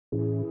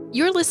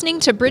You're listening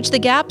to Bridge the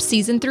Gap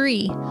Season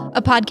 3,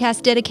 a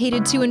podcast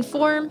dedicated to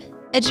inform,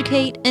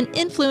 educate, and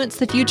influence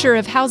the future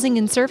of housing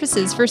and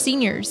services for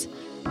seniors.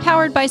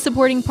 Powered by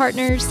supporting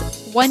partners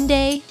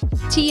OneDay,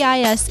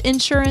 TIS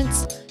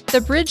Insurance,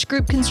 The Bridge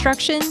Group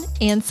Construction,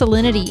 and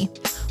Solinity.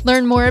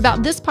 Learn more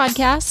about this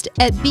podcast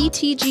at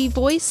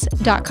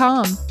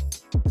btgvoice.com.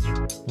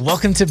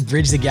 Welcome to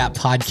Bridge the Gap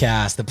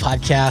podcast, the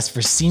podcast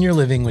for senior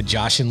living with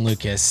Josh and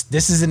Lucas.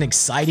 This is an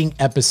exciting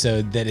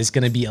episode that is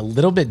going to be a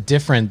little bit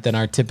different than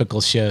our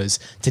typical shows.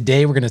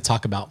 Today, we're going to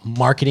talk about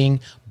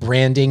marketing,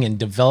 branding, and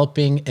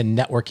developing and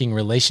networking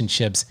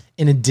relationships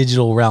in a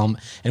digital realm.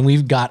 And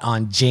we've got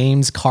on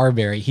James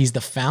Carbary. He's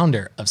the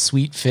founder of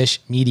Sweet Fish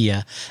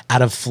Media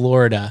out of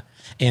Florida.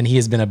 And he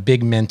has been a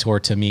big mentor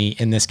to me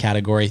in this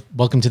category.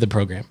 Welcome to the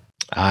program.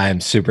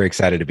 I'm super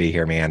excited to be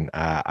here, man.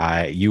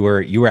 You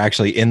were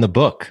actually in the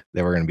book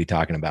that we're going to be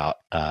talking about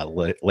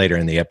later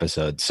in the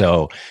episode.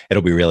 So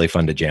it'll be really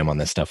fun to jam on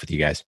this stuff with you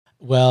guys.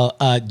 Well,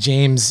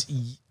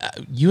 James,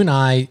 you and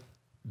I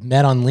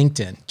met on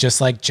LinkedIn,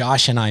 just like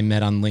Josh and I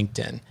met on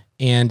LinkedIn.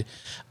 And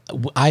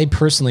I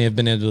personally have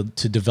been able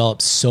to develop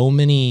so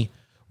many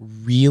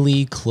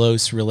really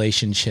close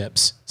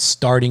relationships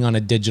starting on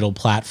a digital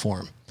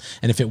platform.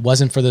 And if it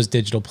wasn't for those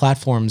digital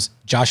platforms,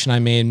 Josh and I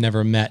may have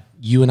never met.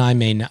 You and I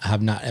may not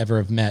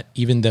have met,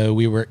 even though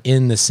we were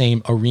in the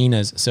same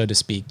arenas, so to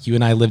speak. You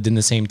and I lived in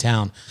the same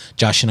town.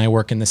 Josh and I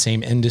work in the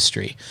same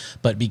industry.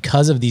 But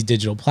because of these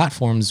digital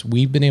platforms,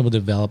 we've been able to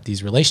develop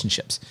these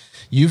relationships.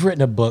 You've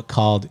written a book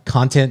called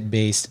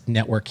Content-Based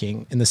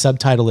Networking, and the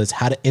subtitle is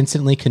How to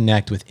Instantly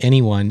Connect with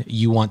Anyone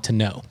You Want to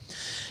Know.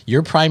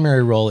 Your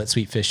primary role at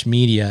Sweet Fish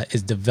Media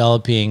is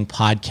developing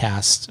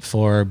podcasts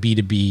for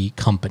B2B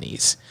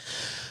companies.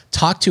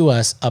 Talk to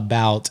us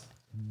about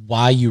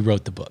why you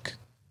wrote the book.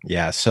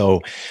 Yeah,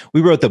 so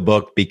we wrote the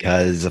book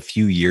because a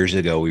few years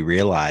ago, we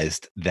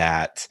realized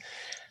that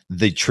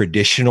the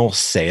traditional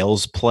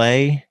sales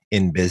play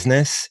in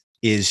business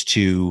is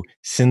to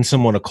send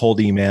someone a cold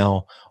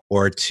email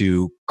or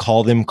to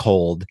call them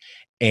cold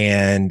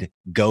and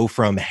go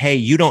from, hey,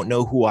 you don't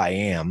know who I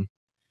am,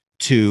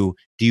 to,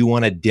 do you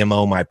want to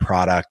demo my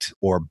product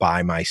or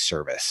buy my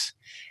service?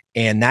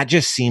 And that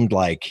just seemed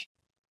like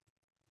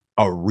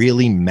a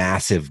really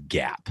massive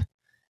gap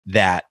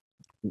that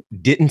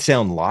didn't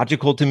sound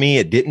logical to me.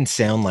 It didn't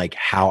sound like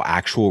how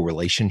actual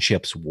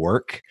relationships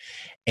work.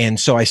 And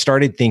so I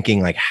started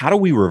thinking, like, how do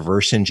we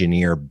reverse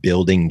engineer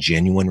building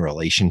genuine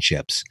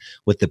relationships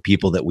with the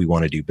people that we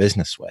want to do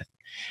business with?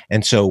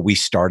 And so we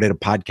started a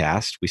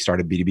podcast, we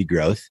started B2B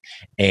Growth,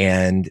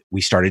 and we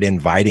started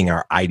inviting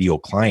our ideal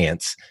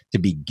clients to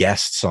be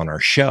guests on our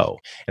show.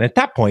 And at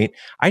that point,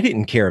 I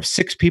didn't care if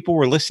 6 people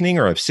were listening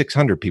or if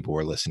 600 people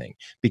were listening,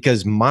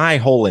 because my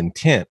whole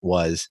intent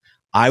was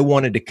I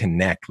wanted to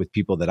connect with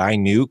people that I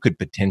knew could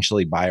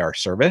potentially buy our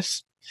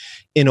service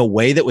in a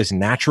way that was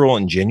natural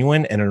and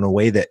genuine and in a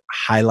way that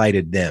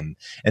highlighted them.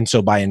 And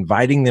so by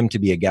inviting them to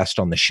be a guest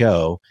on the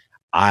show,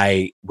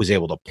 I was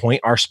able to point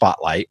our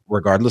spotlight,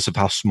 regardless of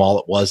how small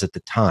it was at the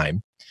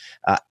time.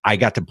 I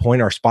got to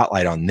point our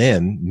spotlight on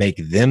them, make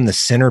them the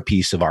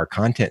centerpiece of our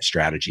content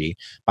strategy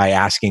by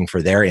asking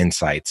for their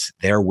insights,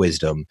 their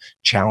wisdom,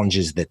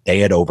 challenges that they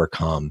had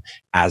overcome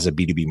as a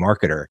B2B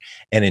marketer.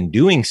 And in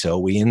doing so,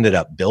 we ended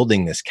up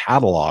building this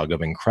catalog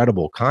of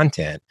incredible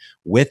content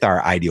with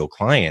our ideal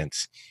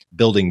clients,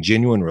 building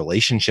genuine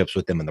relationships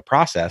with them in the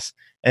process.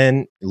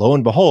 And lo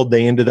and behold,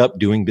 they ended up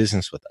doing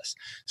business with us.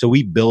 So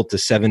we built a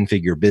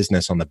 7-figure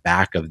business on the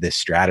back of this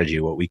strategy,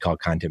 what we call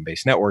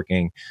content-based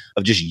networking,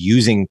 of just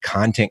using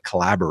content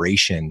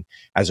collaboration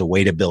as a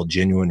way to build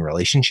genuine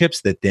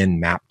relationships that then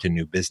map to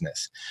new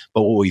business.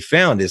 But what we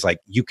found is, like,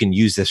 you can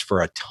use this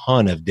for a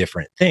ton of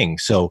different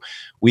things. So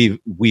we've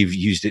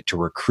used it to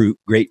recruit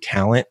great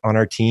talent on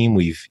our team.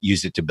 We've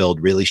used it to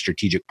build really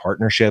strategic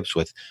partnerships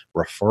with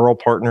referral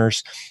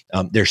partners.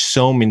 There's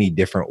so many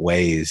different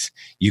ways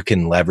you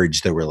can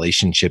leverage the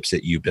relationships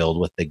that you build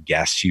with the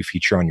guests you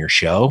feature on your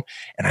show.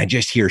 And I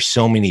just hear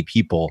so many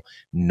people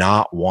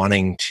not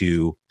wanting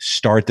to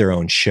start their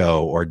own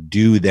show or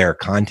do their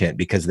content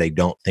because they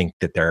don't think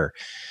that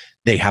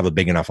they have a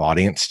big enough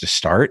audience to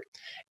start.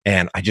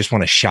 And I just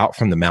want to shout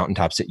from the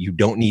mountaintops that you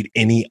don't need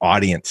any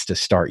audience to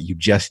start. You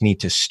just need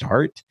to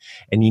start,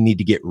 and you need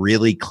to get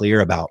really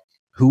clear about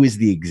who is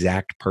the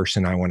exact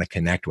person I want to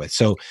connect with.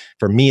 So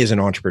for me as an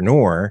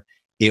entrepreneur,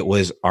 it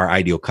was our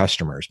ideal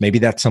customers. Maybe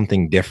that's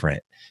something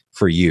different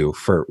for you,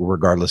 for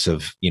regardless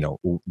of,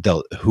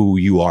 who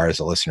you are as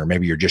a listener.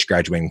 Maybe you're just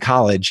graduating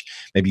college.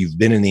 Maybe you've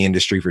been in the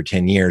industry for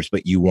 10 years,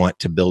 but you want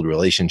to build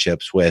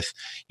relationships with,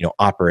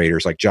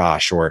 operators like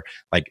Josh, or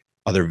like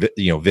other,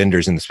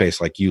 vendors in the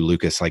space like you,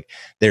 Lucas. Like,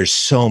 there's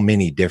so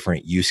many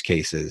different use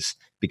cases,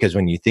 because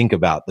when you think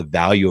about the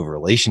value of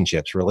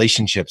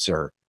relationships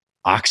are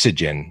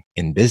oxygen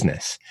in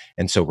business.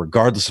 And so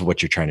regardless of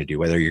what you're trying to do,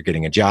 whether you're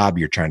getting a job,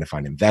 you're trying to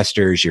find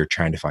investors, you're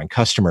trying to find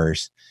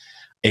customers,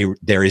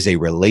 there is a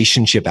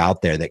relationship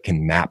out there that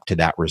can map to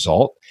that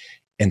result.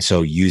 And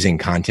so using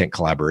content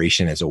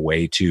collaboration as a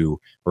way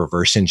to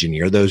reverse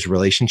engineer those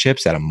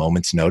relationships at a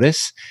moment's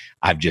notice,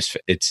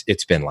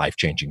 it's been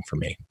life-changing for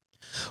me.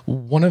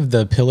 One of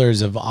the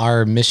pillars of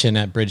our mission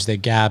at Bridge the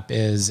Gap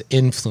is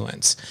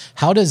influence.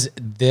 How does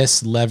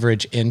this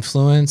leverage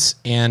influence?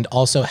 And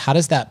also, how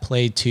does that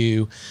play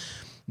to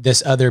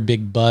this other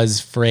big buzz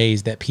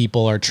phrase that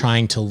people are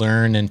trying to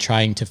learn and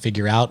trying to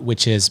figure out,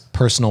 which is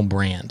personal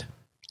brand?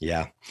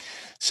 Yeah.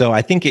 So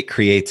I think it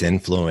creates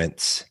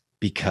influence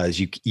because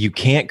you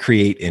can't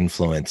create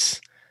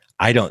influence.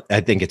 I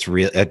think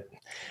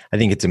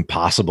it's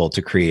impossible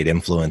to create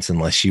influence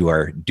unless you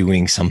are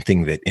doing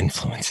something that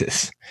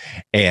influences.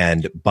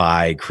 And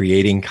by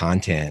creating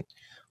content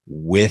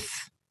where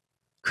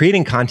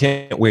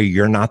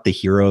you're not the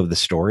hero of the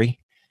story,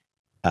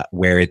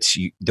 where it's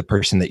the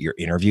person that you're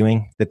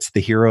interviewing that's the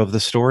hero of the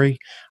story,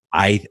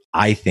 I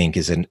think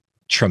is a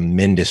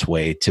tremendous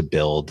way to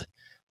build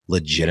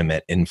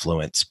legitimate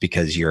influence,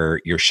 because you're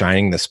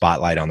shining the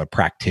spotlight on the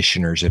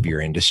practitioners of your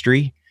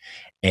industry.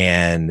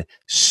 And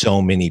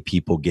so many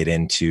people get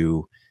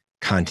into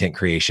content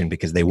creation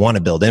because they want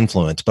to build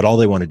influence, but all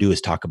they want to do is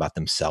talk about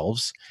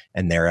themselves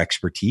and their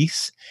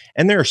expertise.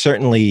 And there are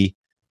certainly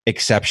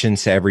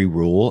exceptions to every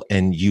rule.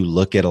 And you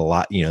look at a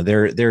lot,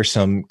 there are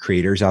some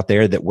creators out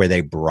there where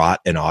they brought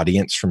an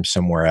audience from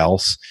somewhere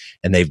else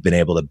and they've been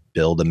able to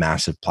build a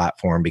massive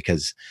platform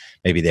because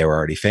maybe they were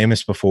already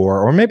famous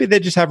before, or maybe they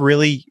just have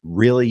really,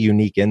 really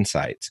unique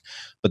insights.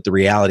 But the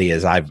reality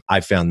is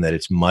I've found that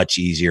it's much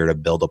easier to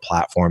build a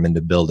platform and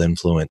to build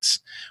influence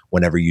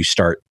whenever you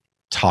start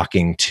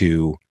talking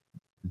to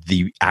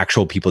the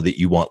actual people that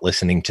you want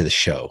listening to the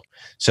show.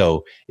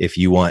 So if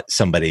you want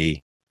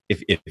somebody,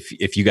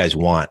 if you guys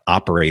want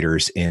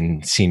operators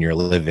in senior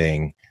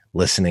living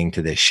listening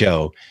to this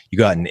show, you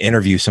go out and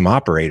interview some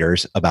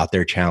operators about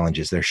their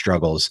challenges, their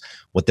struggles,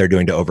 what they're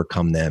doing to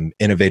overcome them,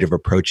 innovative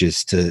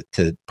approaches to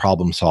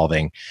problem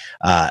solving.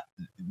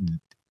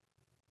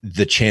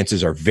 The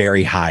chances are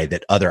very high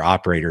that other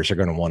operators are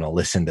going to want to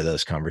listen to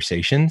those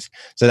conversations.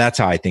 So that's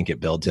how I think it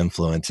builds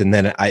influence. And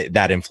then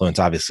that influence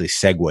obviously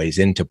segues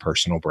into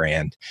personal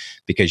brand,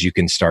 because you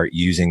can start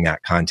using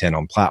that content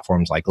on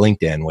platforms like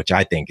LinkedIn, which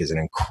I think is an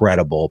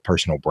incredible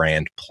personal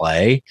brand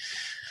play,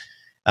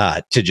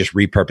 to just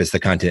repurpose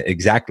the content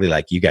exactly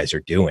like you guys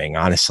are doing,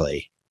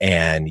 honestly,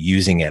 and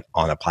using it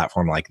on a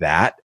platform like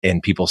that.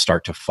 And people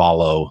start to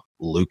follow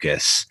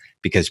Lucas,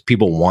 because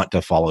people want to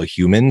follow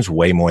humans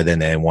way more than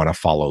they want to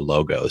follow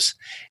logos.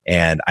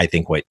 And I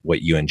think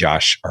what you and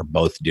Josh are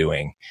both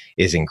doing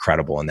is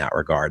incredible in that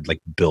regard, like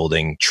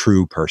building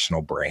true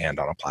personal brand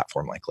on a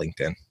platform like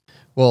LinkedIn.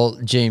 Well,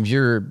 James,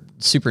 you're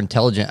super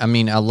intelligent. I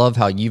mean, I love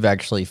how you've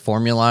actually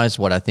formalized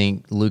what I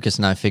think Lucas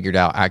and I figured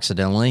out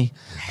accidentally.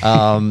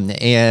 So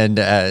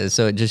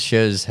it just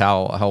shows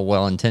how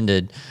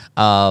well-intended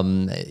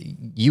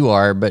you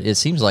are, but it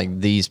seems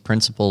like these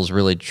principles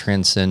really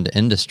transcend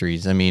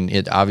industries. I mean,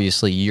 it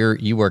obviously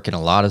you work in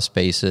a lot of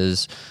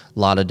spaces, a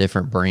lot of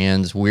different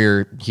brands.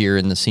 We're here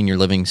in the senior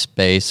living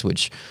space,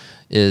 which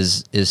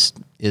is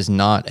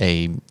not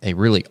a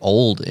really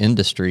old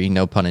industry,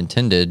 no pun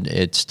intended.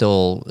 It's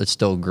still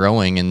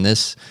growing, and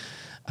this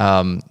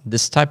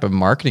type of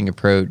marketing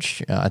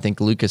approach, I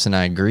think Lucas and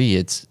I agree,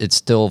 it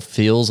still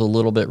feels a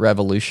little bit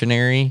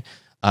revolutionary.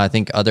 I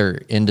think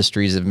other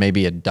industries have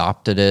maybe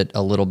adopted it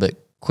a little bit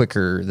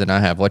quicker than I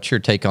have. What's your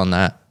take on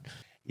that?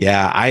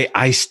 Yeah,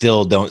 I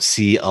still don't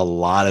see a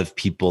lot of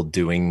people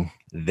doing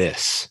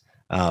this.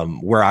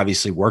 We're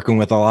obviously working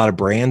with a lot of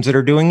brands that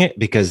are doing it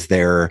because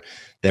they're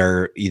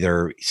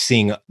either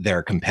seeing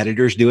their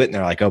competitors do it and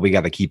they're like, oh, we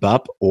got to keep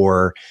up,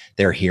 or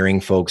they're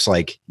hearing folks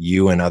like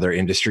you and other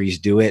industries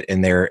do it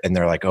and they're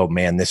like, oh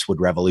man, this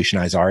would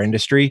revolutionize our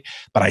industry.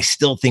 But I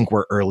still think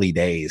we're early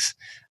days.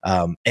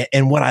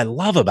 And what I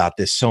love about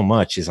this so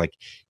much is, like,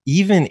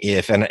 even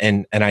if,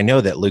 and I know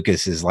that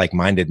Lucas is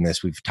like-minded in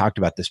this, we've talked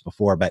about this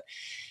before, but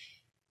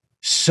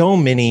so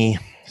many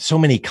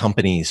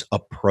companies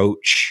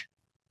approach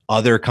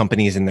other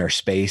companies in their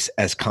space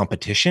as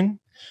competition.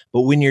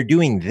 But when you're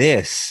doing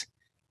this,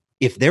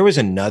 if there was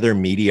another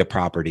media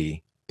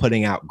property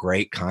putting out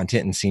great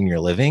content in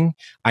senior living,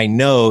 I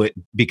know,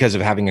 because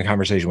of having a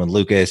conversation with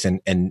Lucas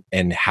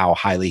and how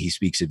highly he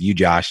speaks of you,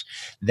 Josh,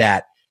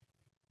 that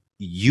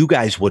you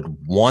guys would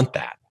want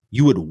that.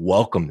 You would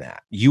welcome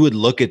that. You would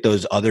look at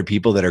those other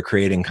people that are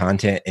creating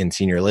content in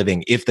senior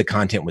living, if the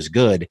content was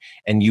good,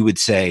 and you would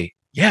say,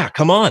 yeah,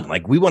 come on.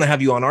 Like, we want to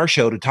have you on our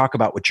show to talk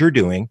about what you're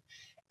doing.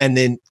 And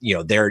then,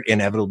 they're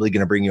inevitably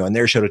going to bring you on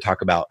their show to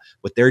talk about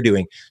what they're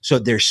doing. So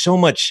there's so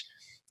much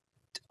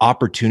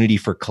opportunity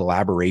for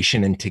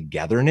collaboration and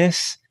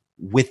togetherness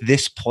with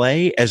this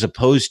play, as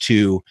opposed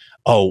to,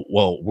 oh,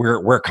 well,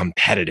 we're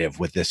competitive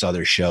with this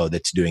other show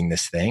that's doing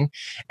this thing.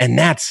 And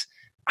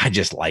I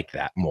just like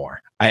that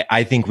more.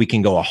 I think we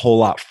can go a whole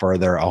lot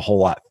further, a whole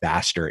lot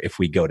faster if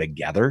we go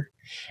together.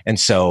 And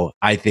so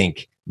I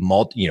think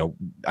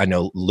I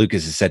know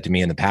Lucas has said to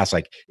me in the past,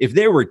 like, if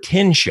there were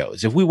 10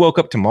 shows, if we woke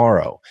up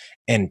tomorrow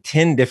and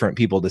 10 different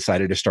people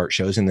decided to start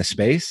shows in this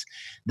space,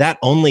 that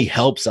only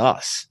helps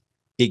us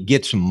it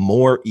gets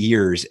more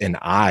ears and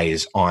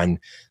eyes on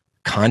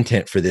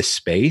content for this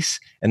space.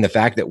 And the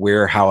fact that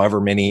we're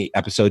however many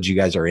episodes you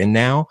guys are in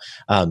now,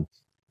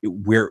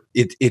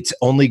 it's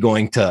only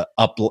going to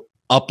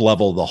up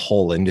level the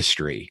whole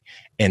industry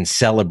and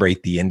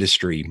celebrate the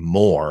industry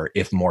more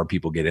if more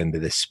people get into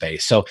this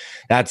space. So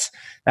that's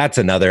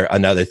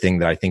another thing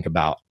that I think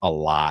about a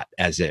lot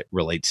as it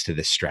relates to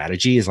this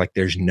strategy is like,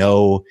 there's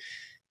no,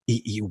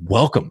 you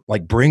welcome,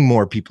 like bring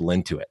more people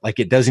into it. Like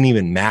it doesn't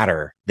even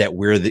matter that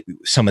we're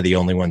some of the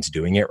only ones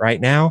doing it right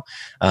now,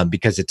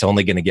 because it's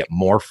only going to get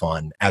more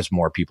fun as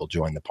more people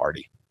join the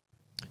party.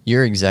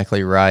 You're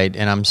exactly right.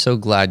 And I'm so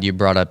glad you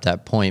brought up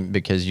that point,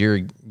 because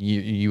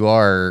you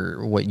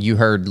are what you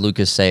heard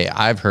Lucas say.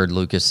 I've heard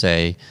Lucas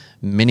say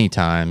many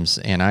times,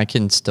 and I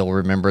can still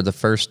remember the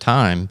first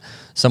time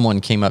someone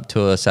came up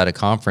to us at a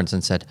conference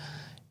and said,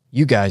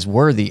 "You guys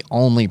were the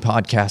only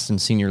podcast in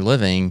senior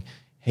living.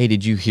 Hey,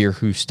 did you hear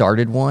who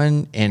started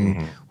one?"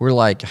 And we're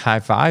like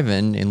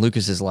high-fiving, and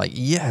Lucas is like,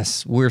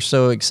 "Yes, we're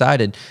so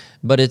excited."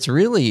 But it's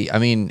really, I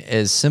mean,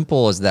 as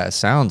simple as that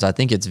sounds, I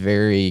think it's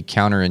very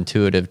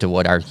counterintuitive to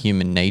what our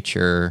human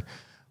nature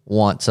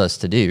wants us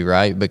to do,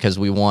 right? Because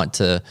we want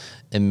to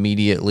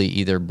immediately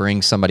either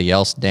bring somebody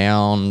else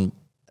down,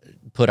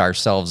 put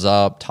ourselves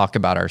up, talk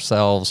about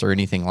ourselves, or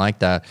anything like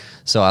that.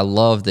 So I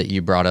love that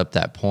you brought up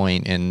that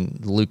point,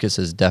 and Lucas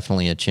is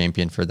definitely a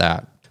champion for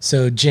that.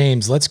 So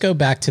James, let's go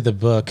back to the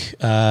book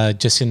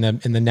just in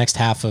the next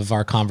half of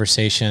our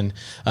conversation.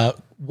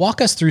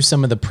 Walk us through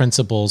some of the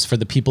principles for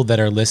the people that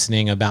are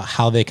listening about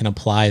how they can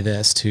apply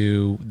this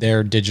to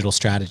their digital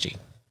strategy.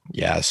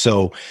 Yeah.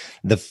 So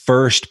the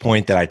first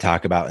point that I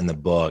talk about in the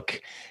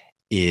book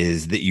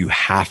is that you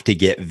have to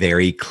get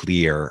very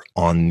clear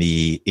on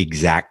the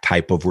exact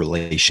type of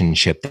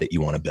relationship that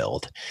you want to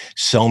build.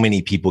 So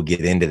many people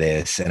get into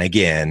this. And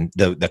again,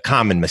 the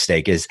common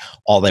mistake is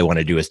all they want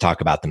to do is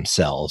talk about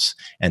themselves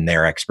and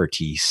their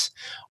expertise,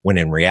 when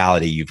in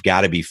reality, you've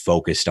got to be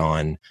focused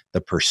on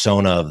the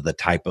persona of the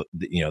type of,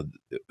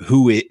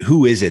 who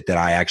is it that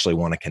I actually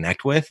want to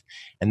connect with?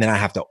 And then I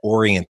have to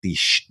orient the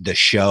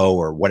show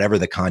or whatever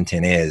the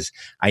content is.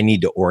 I need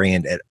to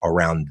orient it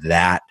around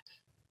that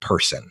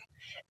person.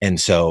 And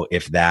so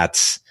if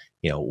that's,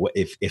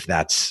 if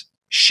that's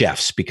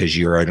chefs, because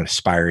you're an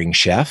aspiring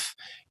chef,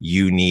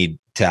 you need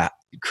to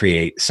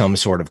create some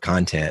sort of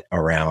content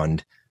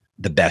around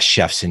the best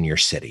chefs in your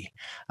city.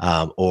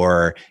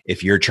 Or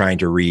if you're trying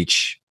to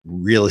reach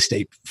real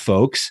estate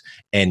folks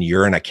and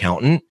you're an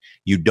accountant,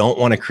 you don't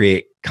want to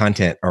create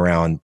content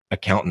around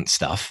accountant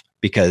stuff,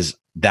 because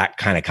that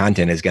kind of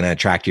content is going to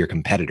attract your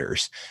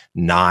competitors,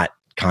 not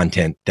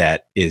content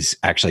that is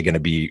actually going to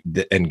be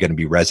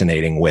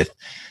resonating with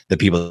the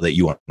people that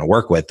you want to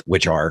work with,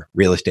 which are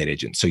real estate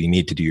agents. So you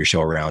need to do your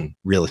show around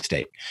real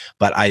estate.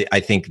 But I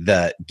think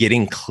the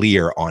getting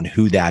clear on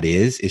who that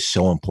is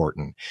so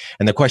important.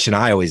 And the question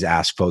I always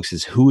ask folks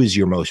is, who is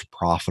your most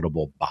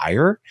profitable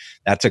buyer?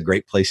 That's a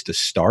great place to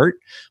start.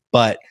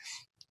 But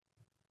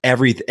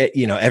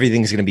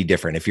everything's going to be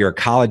different. If you're a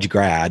college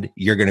grad,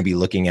 you're going to be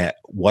looking at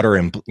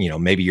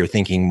maybe you're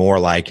thinking more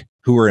like,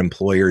 who are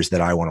employers that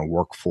I want to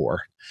work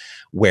for?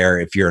 Where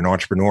if you're an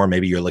entrepreneur,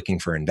 maybe you're looking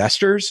for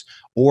investors,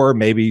 or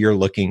maybe you're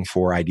looking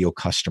for ideal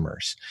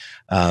customers.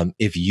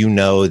 If you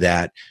know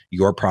that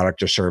your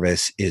product or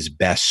service is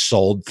best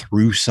sold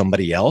through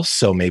somebody else,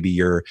 so maybe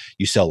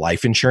you sell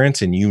life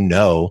insurance, and you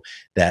know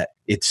that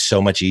it's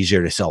so much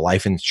easier to sell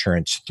life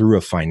insurance through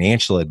a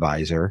financial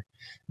advisor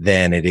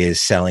than it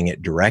is selling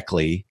it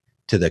directly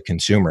to the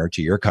consumer,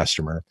 to your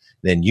customer,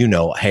 then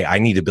hey, I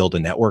need to build a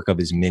network of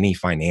as many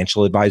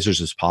financial advisors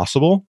as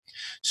possible.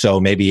 So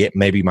maybe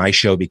my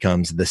show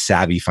becomes the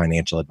Savvy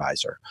Financial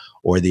Advisor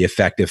or the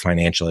Effective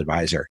Financial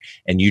Advisor.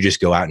 And you just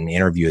go out and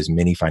interview as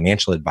many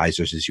financial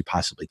advisors as you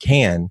possibly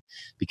can,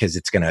 because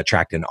it's going to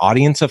attract an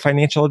audience of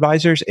financial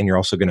advisors. And you're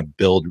also going to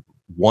build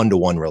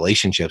one-to-one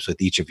relationships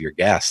with each of your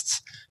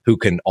guests, who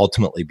can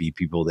ultimately be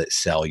people that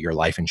sell your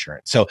life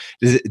insurance. So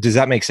does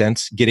that make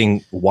sense?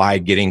 Getting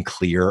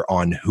clear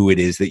on who it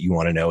is that you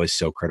want to know is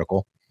so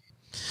critical.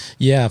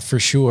 Yeah, for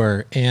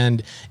sure.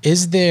 And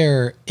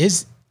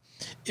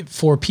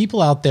for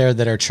people out there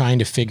that are trying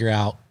to figure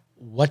out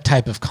what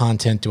type of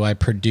content do I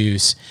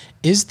produce,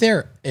 is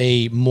there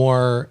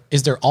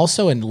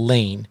also a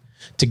lane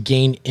to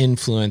gain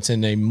influence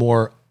in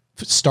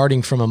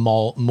starting from a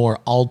more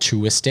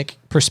altruistic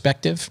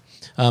perspective,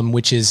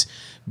 which is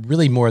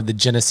really more the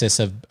genesis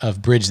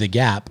of Bridge the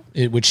Gap,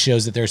 which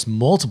shows that there's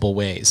multiple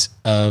ways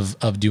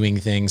of doing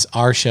things.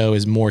 Our show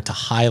is more to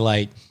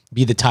highlight,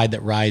 be the tide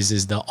that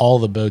rises all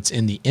the boats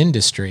in the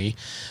industry,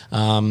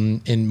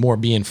 and more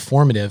be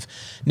informative.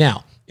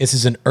 Now, this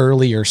is an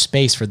earlier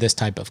space for this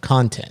type of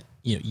content.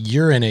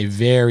 You're in a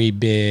very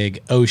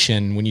big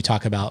ocean when you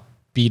talk about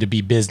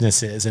B2B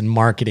businesses and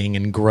marketing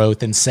and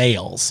growth and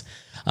sales.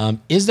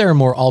 Is there a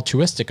more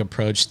altruistic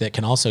approach that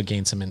can also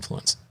gain some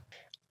influence?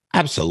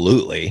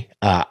 Absolutely.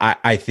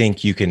 I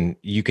think you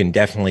can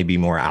definitely be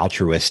more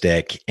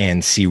altruistic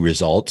and see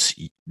results.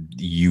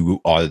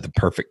 You are the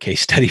perfect case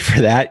study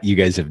for that. You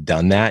guys have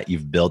done that.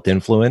 You've built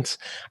influence.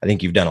 I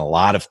think you've done a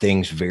lot of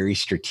things very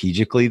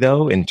strategically,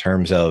 though, in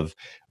terms of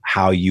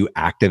how you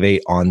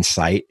activate on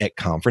site at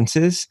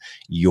conferences.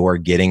 You're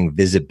getting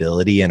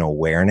visibility and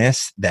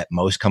awareness that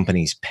most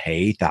companies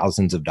pay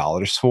thousands of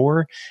dollars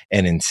for.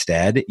 And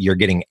instead, you're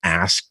getting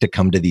asked to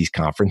come to these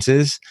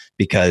conferences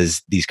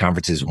because these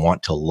conferences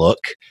want to look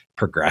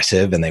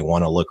progressive and they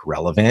want to look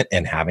relevant,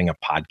 and having a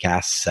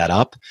podcast set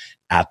up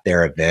at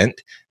their event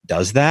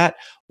does that.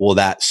 Well,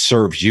 that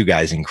serves you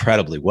guys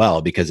incredibly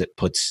well because it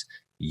puts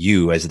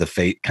you as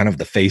the kind of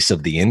the face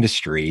of the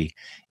industry.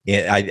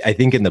 I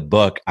think in the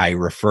book, I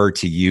refer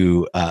to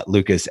you,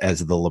 Lucas, as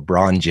the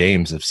LeBron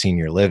James of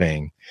senior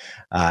living.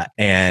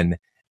 And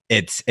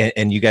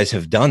you guys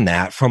have done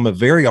that from a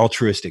very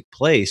altruistic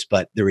place,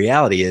 but the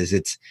reality is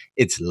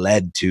it's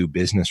led to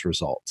business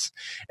results.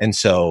 And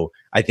so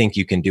I think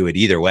you can do it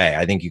either way.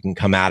 I think you can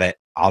come at it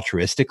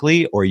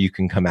altruistically, or you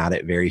can come at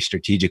it very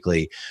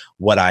strategically.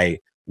 What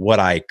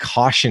I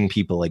caution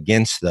people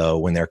against, though,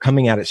 when they're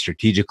coming at it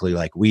strategically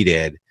like we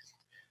did,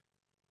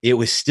 it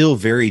was still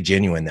very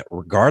genuine that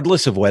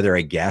regardless of whether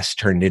a guest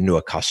turned into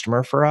a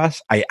customer for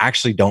us, I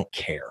actually don't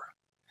care.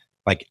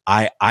 Like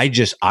I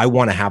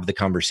want to have the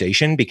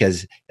conversation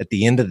because at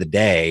the end of the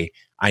day,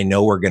 I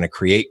know we're going to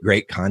create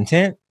great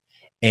content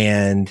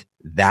and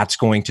that's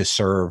going to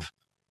serve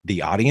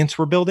the audience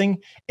we're building.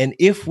 And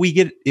if we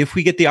get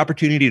the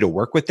opportunity to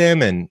work with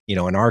them, and in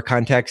our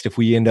context, if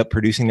we end up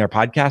producing their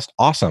podcast,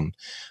 awesome.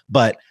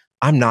 But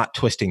I'm not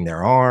twisting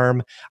their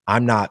arm.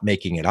 I'm not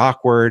making it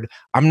awkward.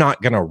 I'm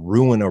not going to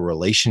ruin a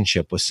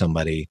relationship with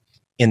somebody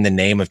in the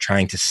name of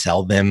trying to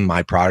sell them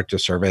my product or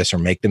service or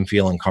make them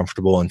feel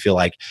uncomfortable and feel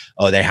like,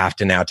 oh, they have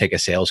to now take a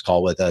sales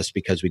call with us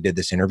because we did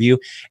this interview.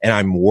 And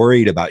I'm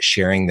worried about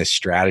sharing this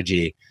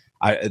strategy.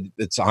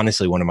 It's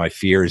honestly one of my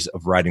fears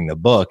of writing the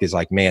book is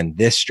like, man,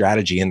 this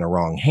strategy in the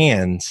wrong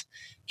hands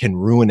can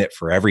ruin it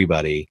for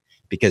everybody.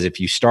 Because if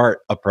you start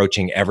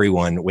approaching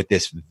everyone with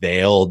this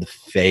veiled,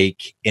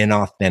 fake,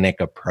 inauthentic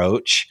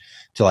approach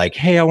to like,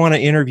 hey, I want to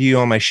interview you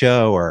on my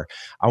show, or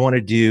I want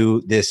to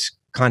do this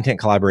content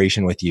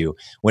collaboration with you,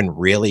 when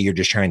really you're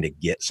just trying to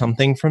get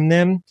something from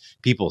them,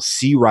 people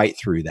see right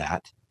through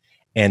that.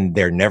 And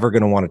they're never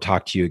going to want to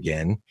talk to you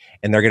again.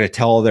 And they're going to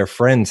tell all their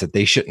friends that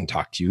they shouldn't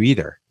talk to you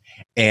either.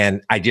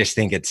 And I just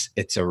think it's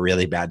a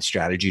really bad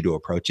strategy to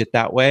approach it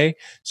that way.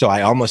 So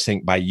I almost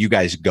think by you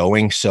guys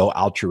going so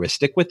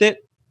altruistic with it,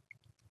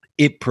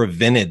 it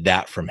prevented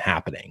that from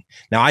happening.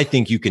 Now, I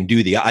think you can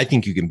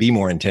be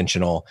more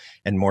intentional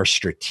and more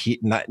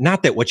strategic.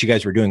 Not that what you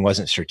guys were doing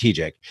wasn't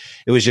strategic.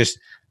 It was just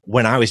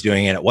when I was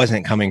doing it, it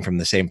wasn't coming from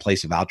the same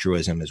place of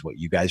altruism as what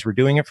you guys were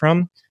doing it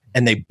from.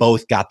 And they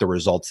both got the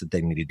results that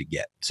they needed to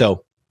get.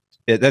 So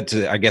that's,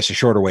 I guess, a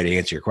shorter way to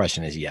answer your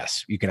question is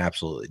yes, you can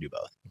absolutely do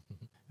both.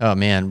 Oh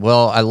man.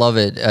 Well, I love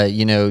it.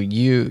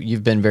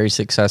 You've been very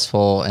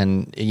successful,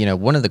 and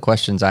one of the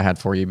questions I had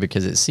for you,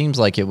 because it seems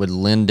like it would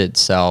lend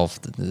itself,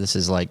 this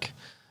is like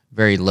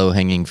very low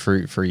hanging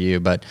fruit for you,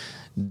 but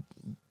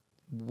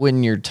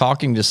when you're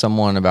talking to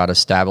someone about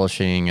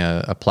establishing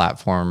a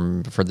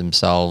platform for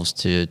themselves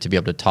to be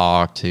able to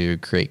talk, to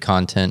create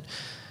content,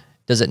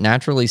 does it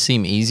naturally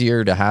seem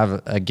easier to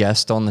have a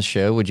guest on the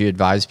show? Would you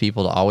advise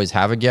people to always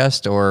have a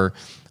guest, or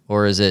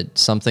is it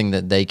something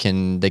that they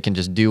can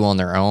just do on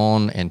their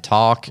own and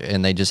talk,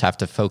 and they just have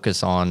to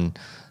focus on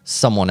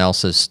someone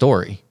else's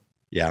story?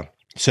 Yeah.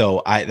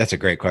 So that's a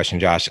great question,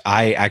 Josh.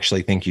 I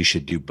actually think you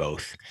should do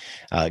both.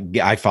 I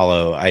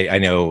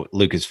know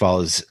Lucas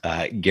follows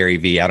Gary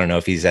Vee. I don't know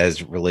if he's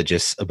as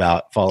religious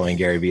about following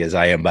Gary Vee as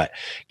I am, but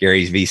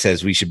Gary Vee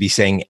says we should be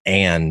saying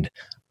 "and"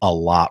 a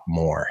lot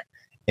more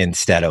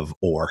instead of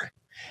 "or."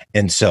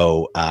 And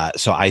so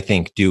I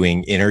think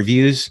doing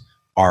interviews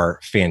are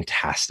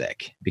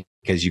fantastic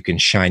because you can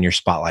shine your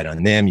spotlight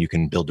on them. You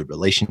can build a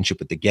relationship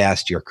with the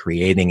guest. You're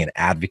creating an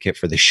advocate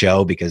for the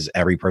show, because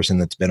every person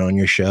that's been on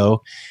your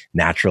show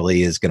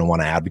naturally is going to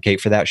want to advocate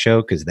for that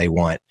show because they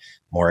want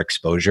more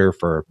exposure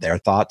for their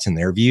thoughts and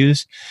their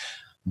views.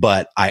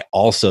 But I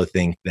also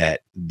think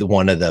that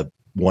one of the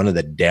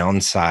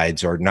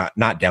downsides, or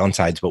not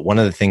downsides, but one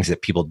of the things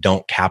that people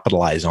don't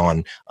capitalize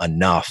on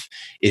enough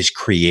is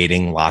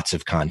creating lots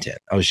of content.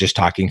 I was just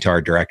talking to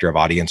our director of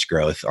audience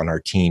growth on our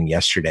team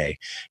yesterday.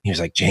 He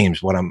was like,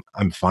 James, what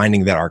I'm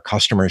finding that our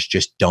customers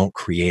just don't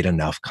create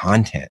enough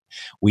content.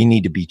 We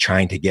need to be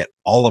trying to get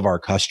all of our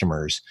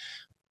customers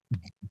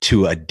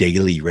to a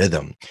daily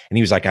rhythm. And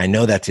he was like, I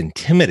know that's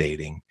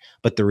intimidating,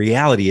 but the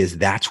reality is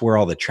that's where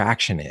all the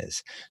traction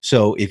is.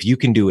 So if you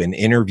can do an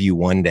interview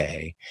one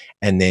day,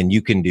 and then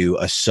you can do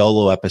a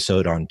solo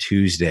episode on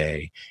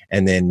Tuesday,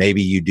 and then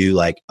maybe you do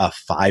like a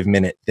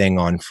 5-minute thing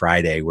on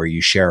Friday where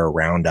you share a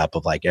roundup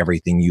of like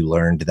everything you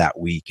learned that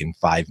week in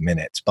 5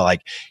 minutes, but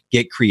like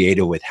get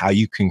creative with how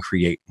you can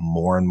create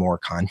more and more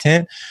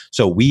content.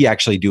 So we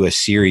actually do a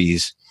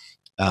series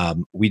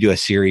we do a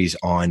series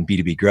on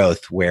B2B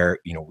growth where,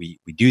 we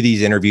do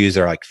these interviews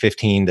that are like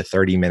 15 to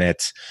 30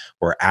 minutes.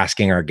 We're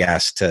asking our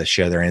guests to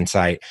share their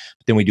insight.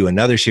 But then we do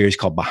another series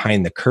called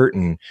Behind the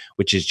Curtain,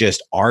 which is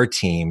just our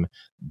team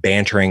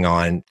bantering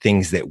on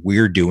things that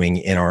we're doing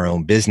in our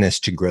own business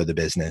to grow the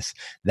business.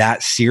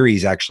 That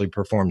series actually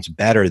performs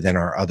better than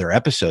our other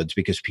episodes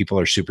because people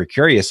are super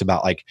curious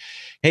about like,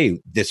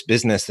 hey, this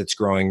business that's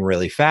growing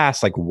really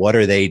fast, like what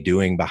are they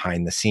doing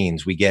behind the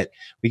scenes? We get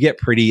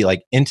pretty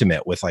like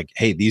intimate with like,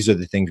 hey, these are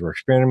the things we're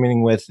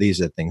experimenting with.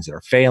 These are the things that are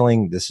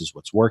failing. This is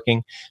what's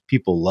working.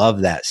 People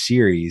love that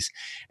series.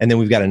 And then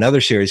we've got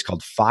another series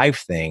called 5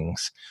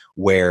 Things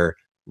where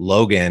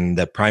Logan,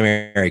 the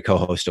primary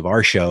co-host of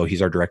our show,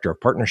 he's our director of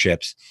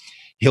partnerships.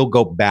 He'll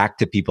go back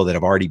to people that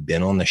have already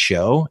been on the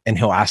show and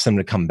he'll ask them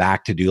to come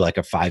back to do like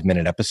a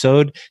 5-minute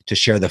episode to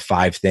share the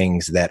 5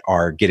 things that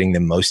are getting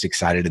them most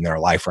excited in their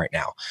life right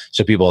now.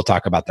 So people will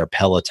talk about their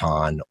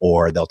Peloton,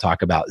 or they'll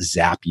talk about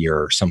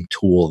Zapier, some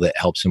tool that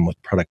helps them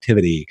with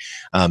productivity.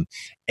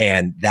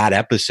 And that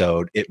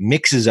episode, it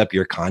mixes up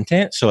your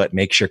content. So it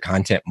makes your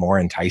content more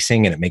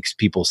enticing and it makes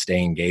people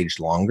stay engaged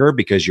longer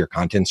because your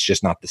content's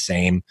just not the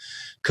same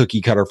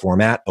cookie cutter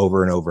format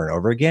over and over and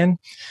over again.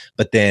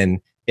 But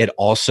then it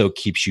also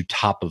keeps you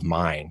top of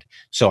mind.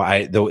 So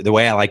the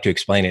way I like to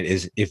explain it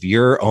is if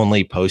you're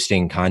only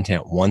posting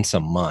content once a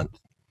month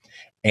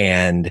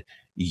and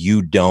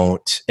you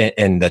don't,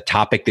 and the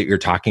topic that you're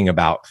talking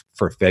about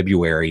for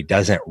February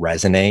doesn't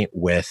resonate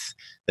with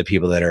the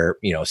people that are,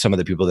 some of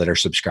the people that are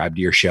subscribed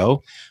to your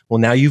show, well,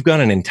 now you've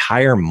gone an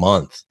entire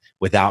month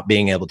without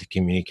being able to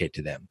communicate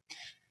to them.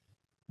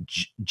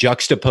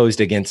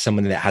 Juxtaposed against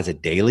someone that has a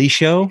daily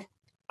show,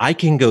 I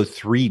can go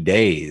 3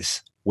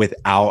 days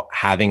without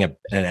having an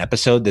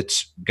episode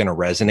that's going to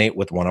resonate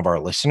with one of our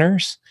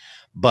listeners.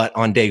 But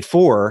on day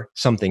 4,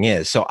 something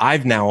is. So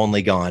I've now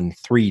only gone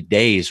 3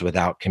 days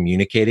without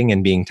communicating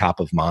and being top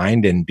of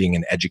mind and being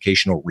an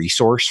educational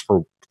resource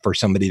for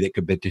somebody that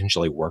could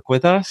potentially work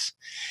with us,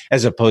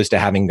 as opposed to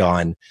having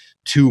gone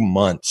 2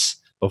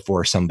 months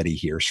before somebody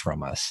hears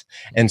from us.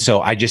 And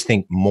so I just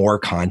think more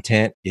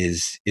content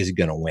is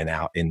going to win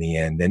out in the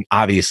end. And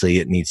obviously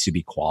it needs to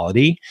be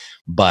quality,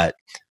 but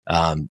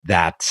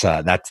that's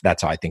how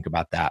I think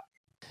about that.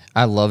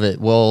 I love it.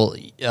 Well,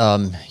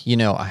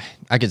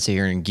 I could sit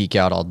here and geek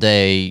out all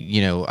day.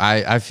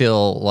 I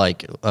feel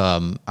like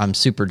I'm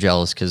super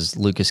jealous because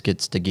Lucas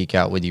gets to geek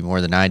out with you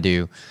more than I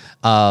do.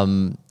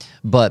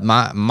 But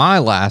my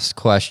last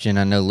question,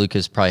 I know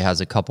Lucas probably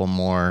has a couple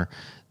more.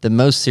 The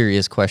most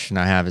serious question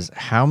I have is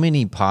how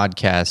many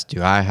podcasts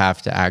do I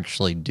have to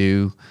actually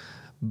do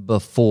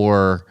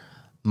before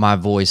my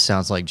voice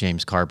sounds like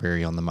James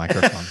Carbary on the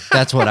microphone?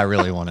 That's what I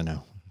really want to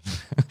know.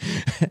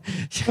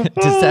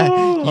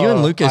 You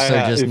and Lucas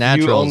are just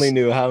naturals. You only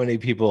knew how many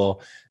people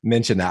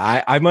mention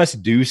that. I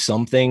must do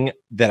something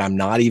that I'm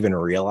not even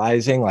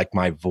realizing, like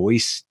my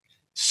voice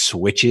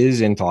switches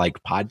into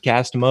like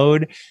podcast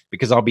mode,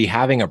 because I'll be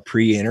having a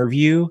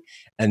pre-interview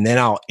and then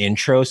I'll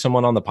intro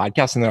someone on the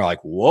podcast and they're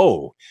like,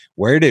 whoa,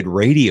 where did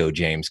Radio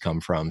James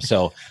come from?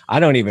 So I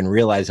don't even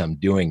realize I'm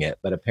doing it,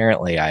 but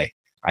apparently I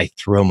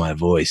throw my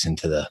voice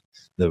into the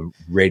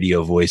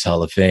Radio Voice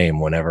Hall of Fame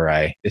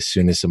as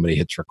soon as somebody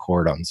hits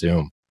record on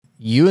Zoom.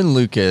 You and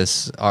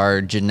Lucas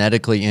are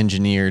genetically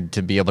engineered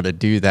to be able to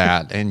do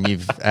that. And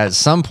you've, at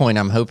some point,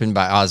 I'm hoping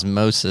by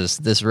osmosis,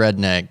 this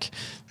redneck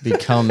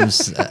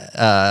becomes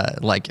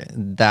like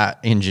that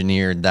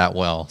engineered that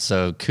well.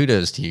 So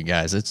kudos to you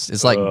guys.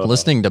 It's like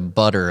listening to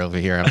butter over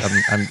here.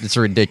 It's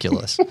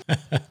ridiculous.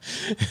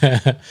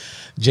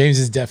 James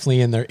is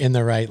definitely in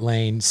the right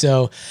lane.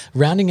 So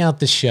rounding out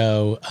the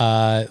show,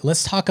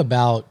 let's talk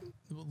about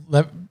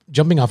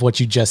jumping off what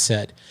you just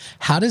said.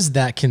 How does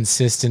that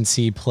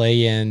consistency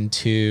play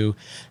into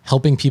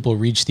helping people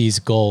reach these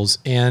goals?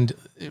 And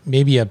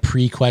maybe a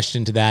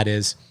pre-question to that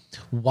is,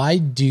 why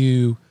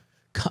do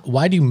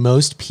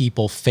most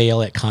people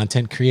fail at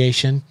content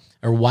creation,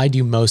 or why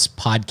do most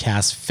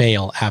podcasts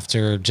fail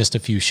after just a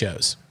few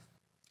shows?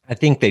 I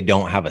think they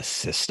don't have a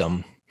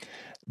system.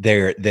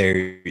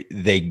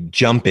 They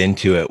jump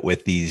into it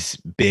with these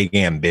big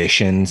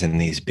ambitions and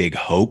these big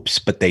hopes,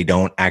 but they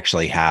don't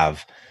actually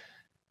have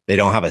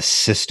a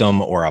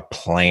system or a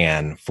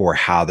plan for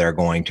how they're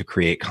going to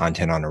create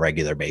content on a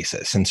regular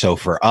basis. And so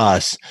for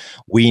us,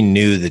 we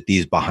knew that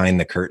these behind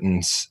the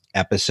curtains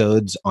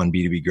episodes on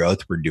B2B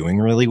growth were doing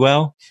really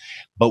well,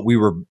 but we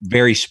were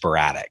very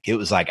sporadic. It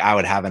was like, I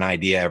would have an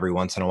idea every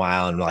once in a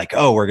while and like,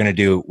 oh,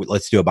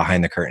 let's do a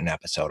behind the curtain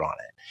episode on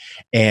it.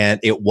 And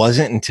it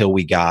wasn't until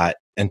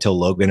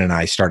Logan and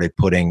I started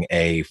putting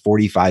a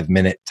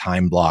 45-minute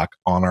time block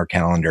on our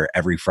calendar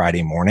every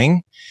Friday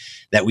morning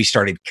that we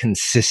started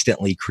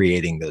consistently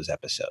creating those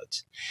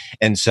episodes.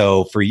 And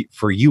so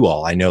for you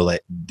all, I know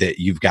that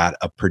you've got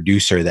a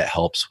producer that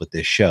helps with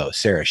this show,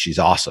 Sarah. She's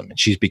awesome. And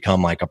she's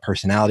become like a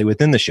personality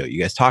within the show. You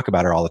guys talk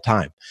about her all the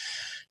time.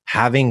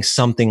 Having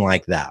something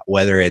like that,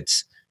 whether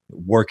it's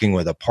working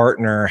with a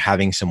partner,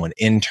 having someone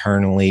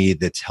internally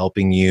that's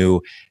helping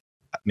you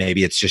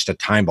Maybe it's just a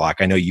time block.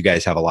 I know you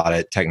guys have a lot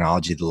of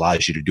technology that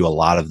allows you to do a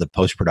lot of the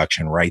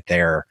post-production right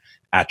there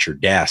at your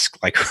desk,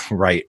 like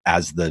right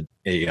as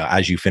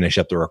as you finish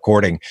up the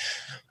recording.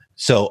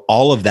 So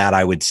all of that,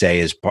 I would say,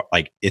 is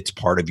it's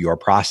part of your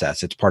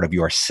process. It's part of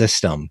your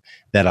system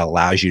that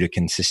allows you to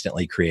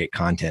consistently create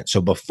content.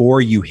 So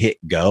before you hit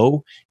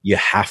go, you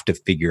have to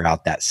figure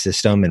out that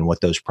system and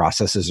what those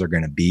processes are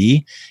going to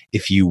be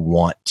if you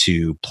want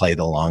to play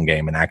the long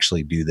game and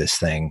actually do this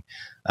thing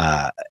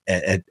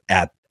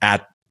at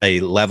a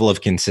level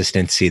of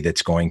consistency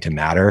that's going to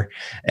matter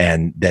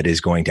and that is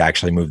going to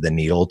actually move the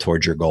needle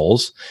towards your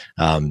goals.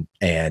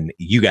 And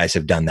you guys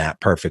have done that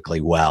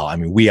perfectly well. I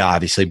mean, we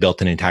obviously built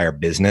an entire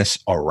business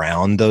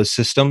around those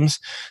systems.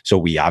 So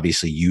we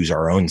obviously use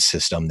our own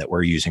system that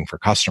we're using for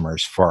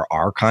customers for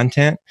our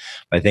content.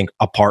 But I think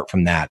apart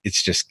from that,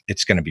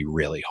 it's going to be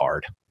really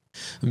hard.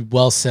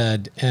 Well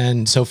said.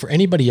 And so for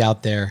anybody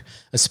out there,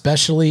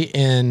 especially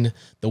in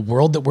the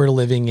world that we're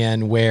living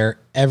in, where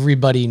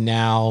everybody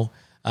now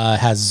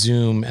has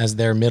Zoom as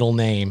their middle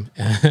name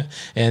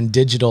and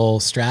digital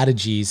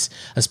strategies,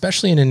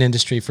 especially in an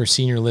industry for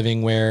senior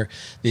living where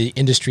the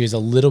industry is a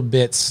little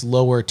bit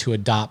slower to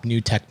adopt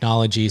new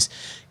technologies.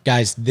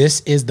 Guys,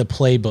 this is the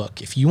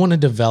playbook. If you want to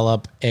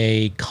develop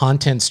a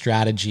content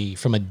strategy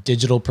from a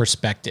digital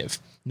perspective,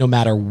 no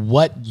matter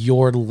what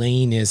your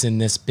lane is in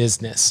this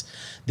business,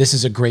 this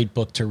is a great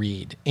book to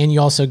read. And you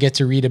also get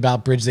to read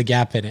about Bridge the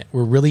Gap in it.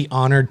 We're really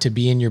honored to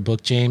be in your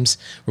book, James.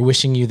 We're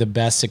wishing you the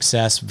best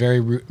success. Very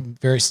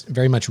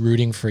much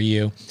rooting for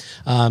you.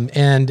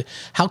 And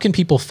how can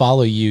people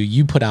follow you?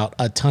 You put out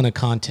a ton of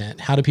content.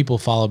 How do people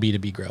follow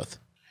B2B Growth?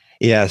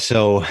 Yeah,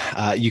 so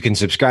you can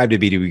subscribe to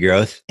B2B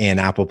Growth in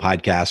Apple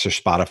Podcasts or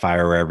Spotify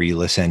or wherever you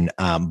listen.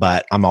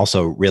 But I'm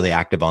also really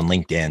active on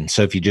LinkedIn.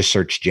 So if you just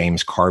search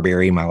James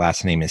Carbary, my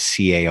last name is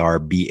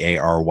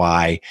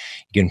Carbary.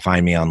 You can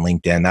find me on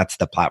LinkedIn. That's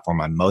the platform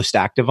I'm most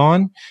active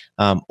on.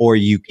 Or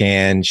you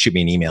can shoot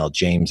me an email,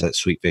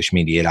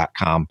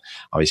 james@sweetfishmedia.com.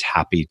 Always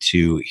happy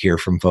to hear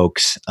from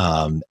folks.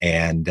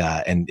 And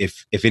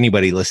if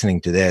anybody listening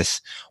to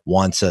this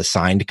wants a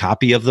signed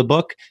copy of the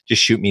book,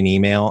 just shoot me an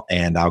email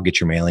and I'll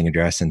get your mailing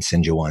address and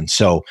send you one.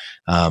 So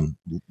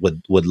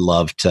would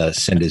love to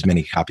send as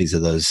many copies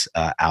of those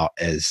out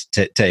as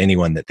to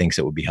anyone that thinks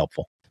it would be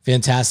helpful.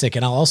 Fantastic.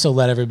 And I'll also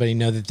let everybody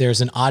know that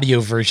there's an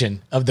audio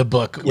version of the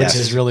book, which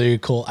is really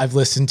cool. I've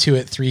listened to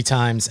it 3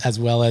 times as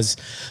well as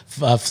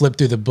flipped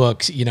through the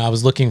book. You know, I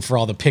was looking for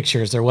all the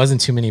pictures. There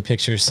wasn't too many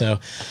pictures, so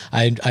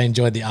I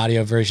enjoyed the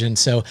audio version.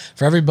 So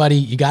for everybody,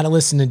 you got to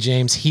listen to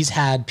James. He's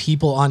had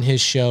people on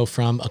his show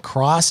from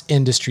across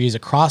industries,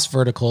 across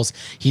verticals.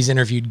 He's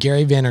interviewed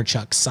Gary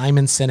Vaynerchuk,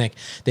 Simon Sinek.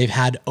 They've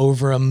had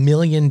over 1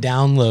 million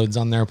downloads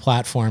on their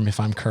platform, if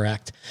I'm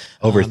correct.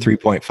 Over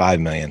 3.5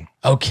 million.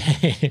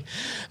 Okay.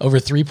 Over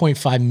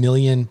 3.5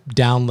 million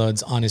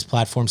downloads on his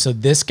platform. So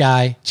this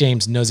guy,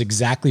 James, knows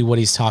exactly what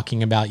he's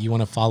talking about. You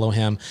want to follow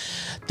him.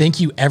 Thank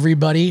you,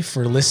 everybody,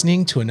 for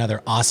listening to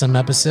another awesome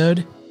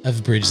episode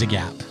of Bridge the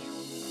Gap.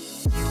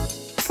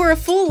 For a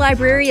full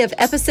library of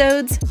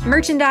episodes,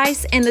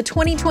 merchandise, and the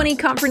 2020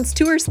 conference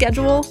tour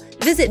schedule,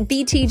 visit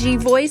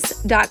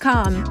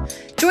btgvoice.com.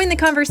 Join the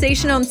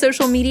conversation on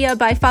social media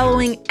by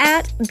following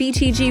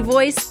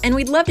 @BTGVoice, and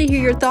we'd love to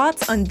hear your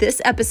thoughts on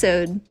this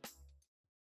episode.